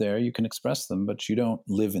 they're there, you can express them, but you don't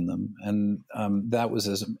live in them. And that was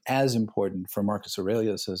as important for Marcus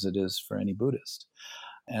Aurelius as it is for any Buddhist.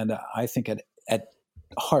 And I think at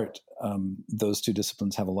heart, those two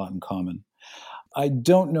disciplines have a lot in common. I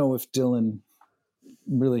don't know if Dylan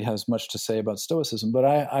really has much to say about Stoicism, but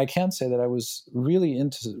I can say that I was really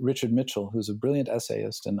into Richard Mitchell, who's a brilliant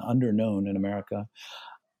essayist and underknown in America,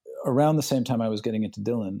 around the same time I was getting into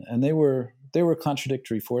Dylan. And they were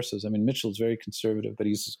contradictory forces. I mean, Mitchell's very conservative, but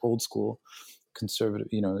he's old school conservative,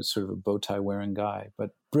 sort of a bow tie wearing guy,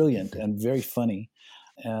 but brilliant and very funny.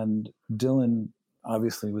 And Dylan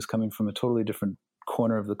obviously was coming from a totally different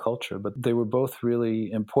corner of the culture, but they were both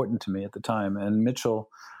really important to me at the time. And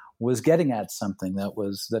Mitchell was getting at something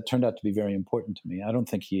that turned out to be very important to me. I don't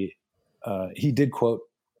think he did quote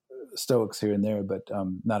Stoics here and there, but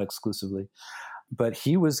not exclusively. But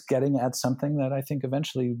he was getting at something that I think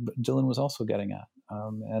eventually Dylan was also getting at.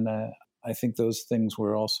 And I think those things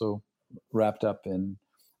were also wrapped up in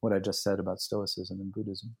what I just said about Stoicism and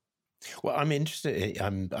Buddhism. Well, I'm interested.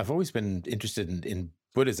 I've always been interested in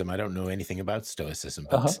Buddhism. I don't know anything about Stoicism,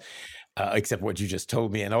 but except what you just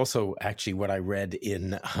told me. And also actually what I read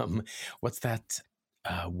in, what's that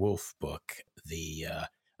Wolf book?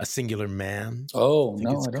 A Singular Man? Oh,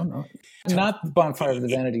 no, I don't know. Not Bonfire of the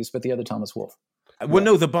Vanities, but the other Thomas Wolfe. Well,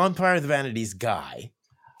 no, the Bonfire of the Vanities guy.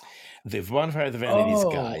 The Bonfire of the Vanities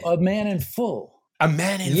guy. A Man in Full. A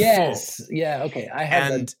Man in Full. Yes. Yeah. Okay. I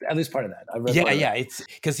had at least part of that. I read It's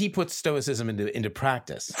because he puts Stoicism into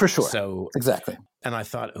practice for sure. So exactly. And I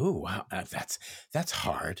thought, oh wow, that's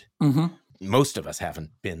hard. Mm-hmm. Most of us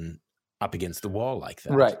haven't been up against the wall like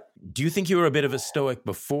that. Right. Do you think you were a bit of a Stoic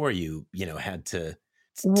before you had to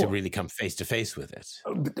really come face to face with it?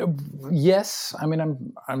 Yes. I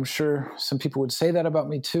mean, I'm sure some people would say that about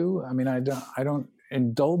me too. I mean, I don't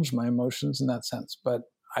indulge my emotions in that sense, but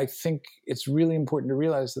I think it's really important to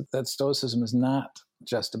realize that Stoicism is not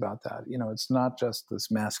just about that. It's not just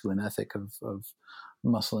this masculine ethic of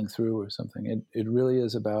muscling through or something. It really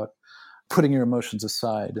is about putting your emotions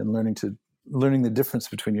aside and learning the difference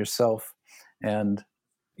between yourself and,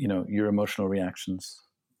 your emotional reactions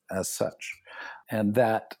as such. And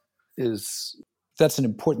that's an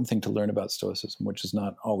important thing to learn about Stoicism, which is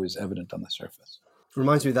not always evident on the surface.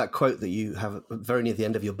 Reminds me of that quote that you have very near the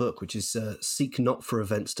end of your book, which is, seek not for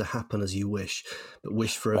events to happen as you wish, but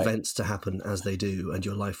wish for events to happen as they do, and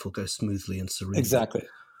your life will go smoothly and serenely. Exactly.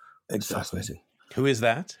 Fascinating. Who is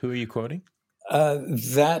that? Who are you quoting?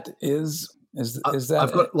 That is that...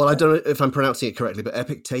 I've got, well, I don't know if I'm pronouncing it correctly, but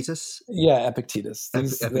Epictetus? Yeah, Epictetus.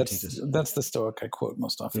 Epictetus. That's the Stoic I quote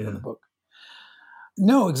most often in the book.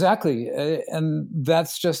 No, exactly. And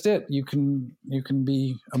that's just it. You can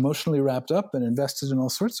be emotionally wrapped up and invested in all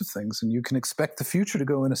sorts of things, and you can expect the future to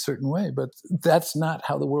go in a certain way, but that's not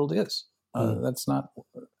how the world is. That's not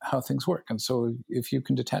how things work. And so if you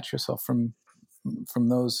can detach yourself from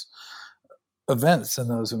those events and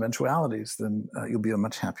those eventualities, then you'll be a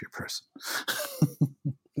much happier person.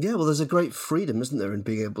 Yeah, well, there's a great freedom, isn't there, in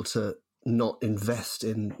being able to not invest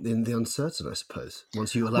in the uncertain, I suppose,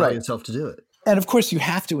 once you allow yourself to do it. And of course, you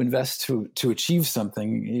have to invest to achieve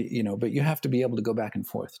something, but you have to be able to go back and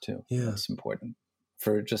forth too. Yeah. That's important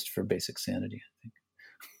for basic sanity, I think.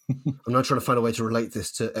 I'm now trying to find a way to relate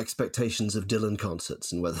this to expectations of Dylan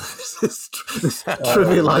concerts and whether this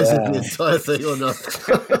trivializes the entire thing or not.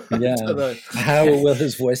 Yeah. How will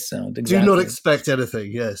his voice sound? Exactly. Do not expect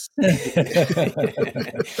anything, yes.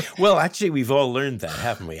 Well, actually, we've all learned that,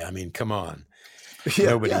 haven't we? I mean, come on.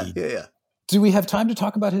 Nobody. Yeah. Do we have time to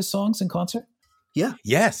talk about his songs in concert? Yeah.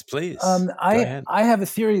 Yes, please. I have a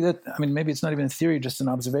theory that, maybe it's not even a theory, just an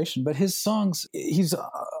observation, but his songs, he's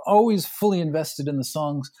always fully invested in the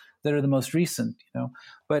songs that are the most recent,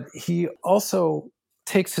 but he also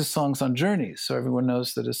takes his songs on journeys, so everyone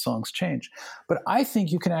knows that his songs change. But I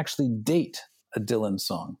think you can actually date a Dylan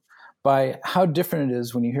song by how different it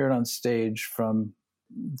is when you hear it on stage from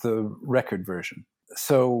the record version.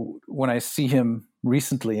 So when I see him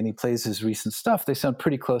recently and he plays his recent stuff, they sound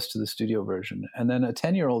pretty close to the studio version. And then a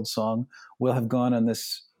 10-year-old song will have gone on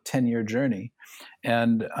this 10-year journey.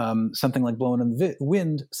 And something like Blowing in the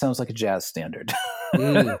Wind sounds like a jazz standard.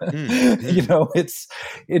 It's,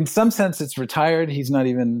 in some sense, it's retired. He's not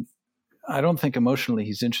even, I don't think emotionally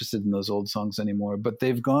he's interested in those old songs anymore, but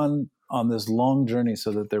they've gone on this long journey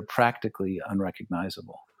so that they're practically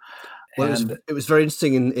unrecognizable. Well, it was very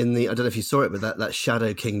interesting in the, I don't know if you saw it, but that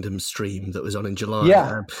Shadow Kingdom stream that was on in July.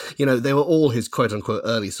 Yeah. They were all his quote unquote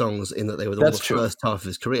early songs in that they were all the first half of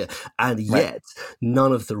his career. And yet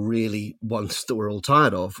none of the really ones that we're all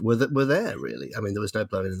tired of were there really. I mean, there was no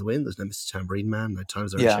Blowing in the Wind, there's no Mr. Tambourine Man, no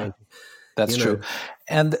Times Are Changing. That's true.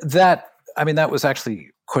 And that was actually,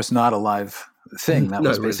 of course, not a live thing. That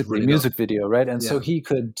was basically really a music video, right? And so he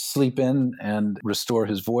could sleep in and restore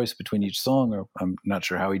his voice between each song, or I'm not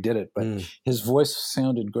sure how he did it, but his voice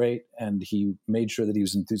sounded great and he made sure that he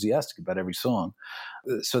was enthusiastic about every song.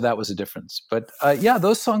 So that was a difference. But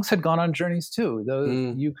those songs had gone on journeys too.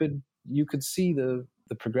 You could see the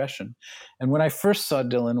progression. And when I first saw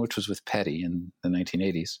Dylan, which was with Petty in the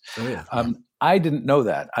 1980s, I didn't know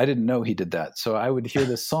that. I didn't know he did that. So I would hear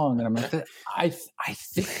this song and I'm like, I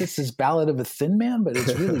think this is Ballad of a Thin Man, but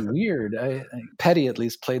it's really weird. Petty at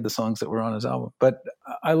least played the songs that were on his album. But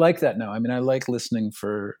I like that now. I mean, I like listening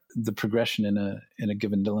for the progression in a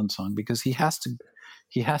given Dylan song because he has to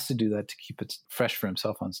do that to keep it fresh for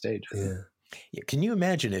himself on stage. Yeah. Yeah, can you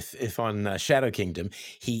imagine if on Shadow Kingdom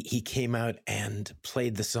he came out and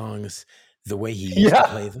played the songs the way he used to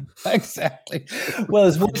play them? Exactly. Well,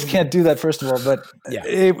 his voice can't do that, first of all, but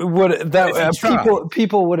it would.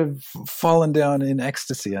 People would have fallen down in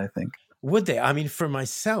ecstasy, I think. Would they? I mean, for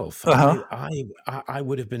myself, I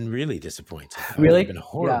would have been really disappointed. Really? I would have been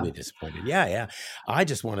horribly disappointed. Yeah. I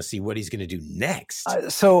just want to see what he's going to do next.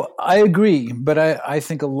 So I agree, but I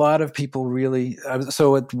think a lot of people really...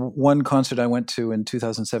 So at one concert I went to in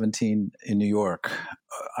 2017 in New York,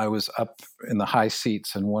 I was up in the high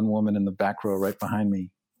seats and one woman in the back row right behind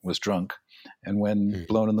me was drunk. And when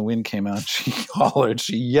Blown in the Wind came out,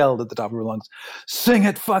 she yelled at the top of her lungs, "Sing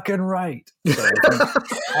it fucking right." So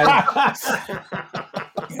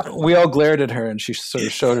we all glared at her and she sort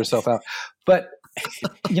of showed herself out. But,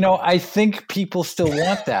 I think people still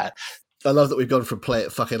want that. I love that we've gone from play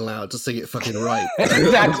it fucking loud to sing it fucking right.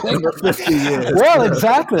 Exactly. 50 years. Well,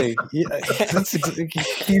 exactly.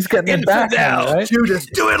 He's getting it back now, right? Judas,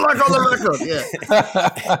 do it like on the record.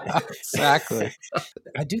 Yeah. Exactly.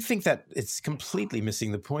 I do think that it's completely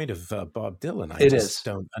missing the point of Bob Dylan. I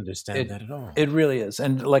don't understand that at all. It really is.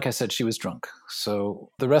 And like I said, she was drunk.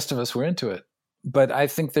 So the rest of us were into it. But I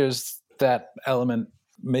think there's that element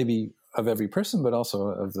maybe of every person, but also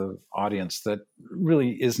of the audience that really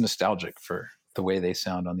is nostalgic for the way they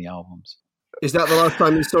sound on the albums. Is that the last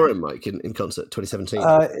time you saw him, Mike, in concert, 2017?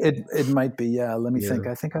 It might be, yeah. Let me think.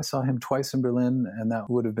 I think I saw him twice in Berlin, and that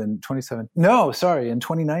would have been 27. No, sorry. In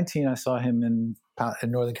 2019, I saw him in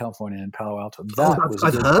Northern California, in Palo Alto.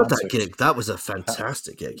 I've heard that gig. That was a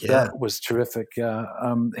fantastic gig. Yeah, that was terrific. Yeah,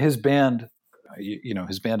 his band.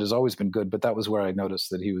 His band has always been good, but that was where I noticed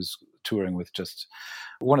that he was touring with just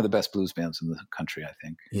one of the best blues bands in the country, I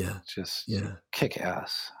think. Yeah. Just kick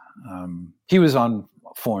ass. He was on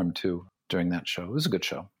form too during that show. It was a good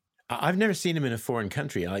show. I've never seen him in a foreign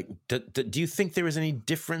country. Like, do you think there was any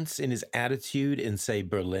difference in his attitude in, say,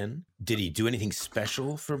 Berlin? Did he do anything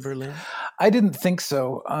special for Berlin? I didn't think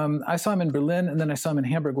so. I saw him in Berlin, and then I saw him in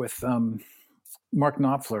Hamburg with Mark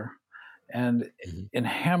Knopfler. And in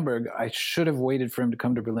Hamburg, I should have waited for him to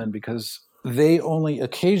come to Berlin because they only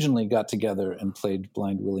occasionally got together and played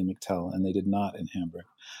Blind Willie McTell, and they did not in Hamburg.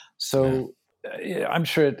 So I'm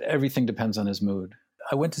sure everything depends on his mood.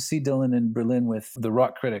 I went to see Dylan in Berlin with the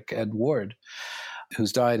rock critic Ed Ward,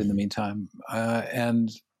 who's died in the meantime.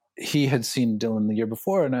 And he had seen Dylan the year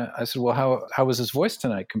before. And I said, well, how was his voice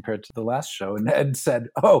tonight compared to the last show? And Ed said,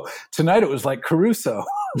 oh, tonight it was like Caruso.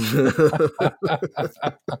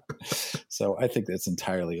 So I think that's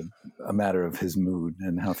entirely a matter of his mood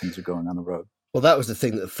and how things are going on the road. Well, that was the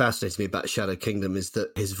thing that fascinated me about Shadow Kingdom, is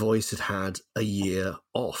that his voice had a year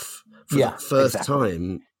off for the first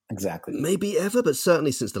time. Exactly. Maybe ever, but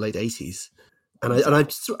certainly since the late 80s. And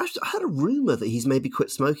I had a rumor that he's maybe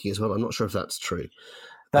quit smoking as well. I'm not sure if that's true.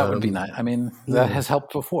 That would be nice. I mean, that has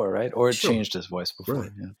helped before, right? Or it changed his voice before.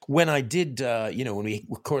 Right. Yeah. When I did, when we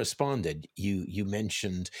corresponded, you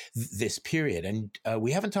mentioned this period, and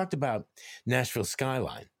we haven't talked about Nashville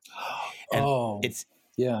Skyline. And it's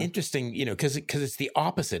interesting, because it's the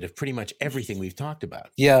opposite of pretty much everything we've talked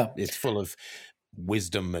about. Yeah. It's full of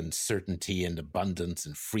wisdom and certainty and abundance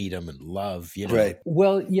and freedom and love, Right.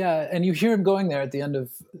 Well, yeah, and you hear him going there at the end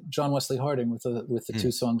of John Wesley Harding with the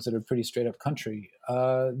two songs that are pretty straight up country.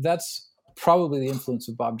 That's probably the influence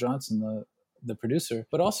of Bob Johnson, the producer,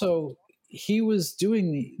 but also he was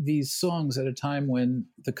doing these songs at a time when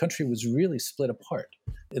the country was really split apart.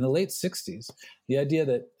 In the late 60s, the idea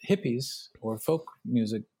that hippies or folk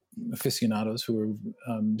music aficionados who were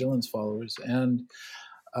Dylan's followers and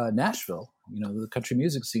Nashville, the country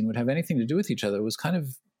music scene would have anything to do with each other. It was kind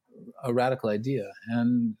of a radical idea.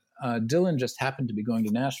 And Dylan just happened to be going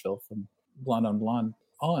to Nashville from Blonde on Blonde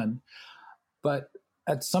on. But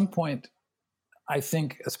at some point, I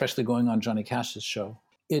think, especially going on Johnny Cash's show,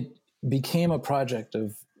 it became a project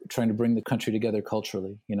of trying to bring the country together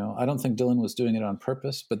culturally. I don't think Dylan was doing it on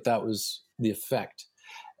purpose, but that was the effect.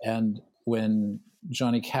 And when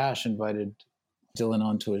Johnny Cash invited Dylan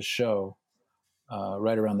onto his show,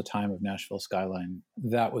 right around the time of Nashville Skyline,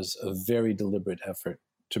 that was a very deliberate effort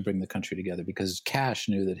to bring the country together, because Cash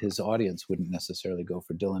knew that his audience wouldn't necessarily go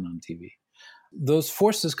for Dylan on TV. Those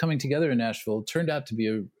forces coming together in Nashville turned out to be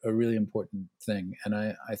a really important thing. And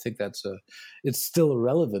I think it's still a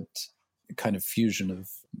relevant kind of fusion of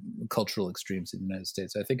cultural extremes in the United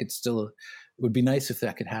States. I think it would be nice if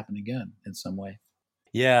that could happen again in some way.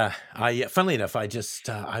 Yeah, funnily enough, I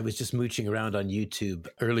was just mooching around on YouTube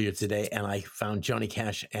earlier today, and I found Johnny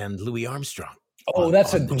Cash and Louis Armstrong. Oh,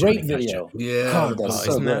 that's a great video. Yeah,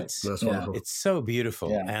 isn't that's wonderful. It's so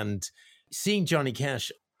beautiful. Yeah. And seeing Johnny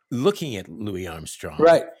Cash looking at Louis Armstrong,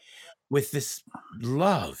 right, with this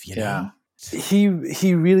love, know. He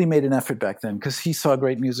really made an effort back then, because he saw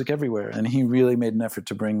great music everywhere, and he really made an effort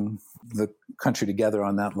to bring the country together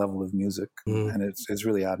on that level of music, and it's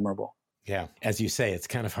really admirable. Yeah, as you say, it's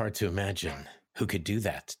kind of hard to imagine who could do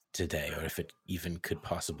that today, or if it even could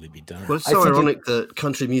possibly be done. Well, it's so ironic that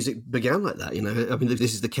country music began like that. I mean,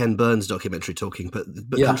 this is the Ken Burns documentary talking, but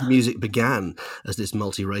country music began as this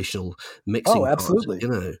multiracial mixing absolutely.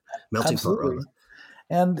 pot, melting pot, rather.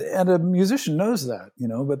 And a musician knows that,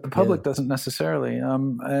 but the public doesn't necessarily.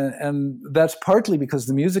 And that's partly because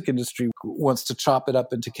the music industry wants to chop it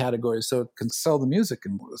up into categories so it can sell the music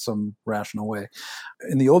in some rational way.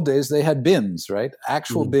 In the old days, they had bins, right?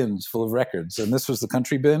 Actual bins full of records. And this was the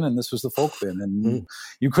country bin and this was the folk bin. And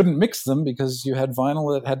you couldn't mix them because you had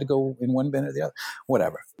vinyl that had to go in one bin or the other.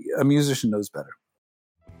 Whatever. A musician knows better.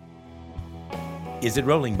 Is It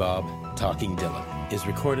Rolling Bob? Talking Dylan is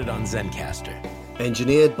recorded on Zencastr.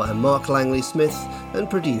 Engineered by Mark Langley Smith and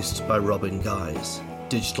produced by Robin Guise.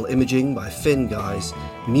 Digital imaging by Finn Guise.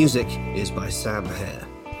 Music is by Sam Hare.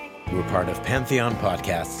 We're part of Pantheon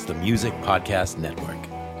Podcasts, the music podcast network.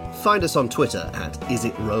 Find us on Twitter at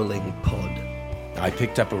IsItRollingPod. I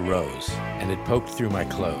picked up a rose, and it poked through my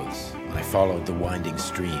clothes. I followed the winding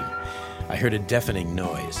stream. I heard a deafening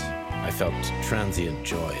noise. I felt transient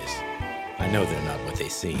joys. I know they're not what they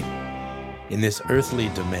seem. In this earthly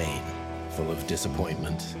domain, full of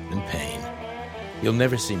disappointment and pain, you'll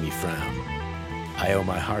never see me frown. I owe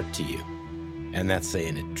my heart to you, and that's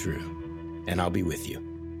saying it true. And I'll be with you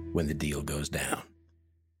when the deal goes down.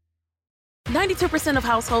 92% of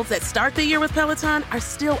households that start the year with Peloton are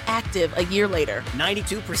still active a year later.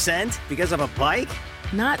 92% because of a bike?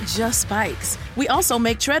 Not just bikes. We also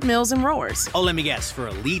make treadmills and rowers. Oh, let me guess, for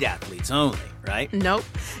elite athletes only, right? Nope.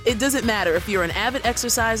 It doesn't matter if you're an avid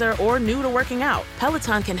exerciser or new to working out.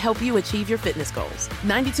 Peloton can help you achieve your fitness goals.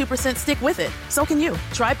 92% stick with it. So can you.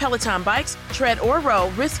 Try Peloton bikes, tread or row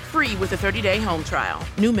risk-free with a 30-day home trial.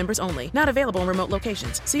 New members only. Not available in remote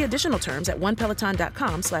locations. See additional terms at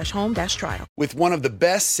onepeloton.com/home-trial. With one of the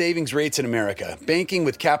best savings rates in America, banking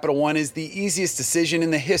with Capital One is the easiest decision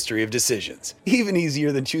in the history of decisions. Even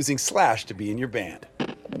easier than choosing Slash to be in your band.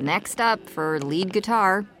 Next up for lead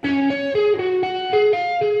guitar.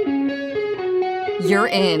 You're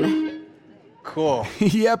in. Cool.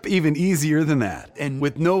 Yep, even easier than that. And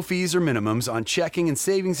with no fees or minimums on checking and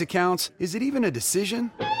savings accounts, is it even a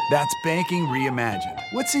decision? That's banking reimagined.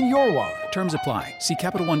 What's in your wallet? Terms apply. See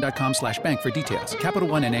CapitalOne.com/bank for details. Capital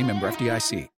One NA, member FDIC.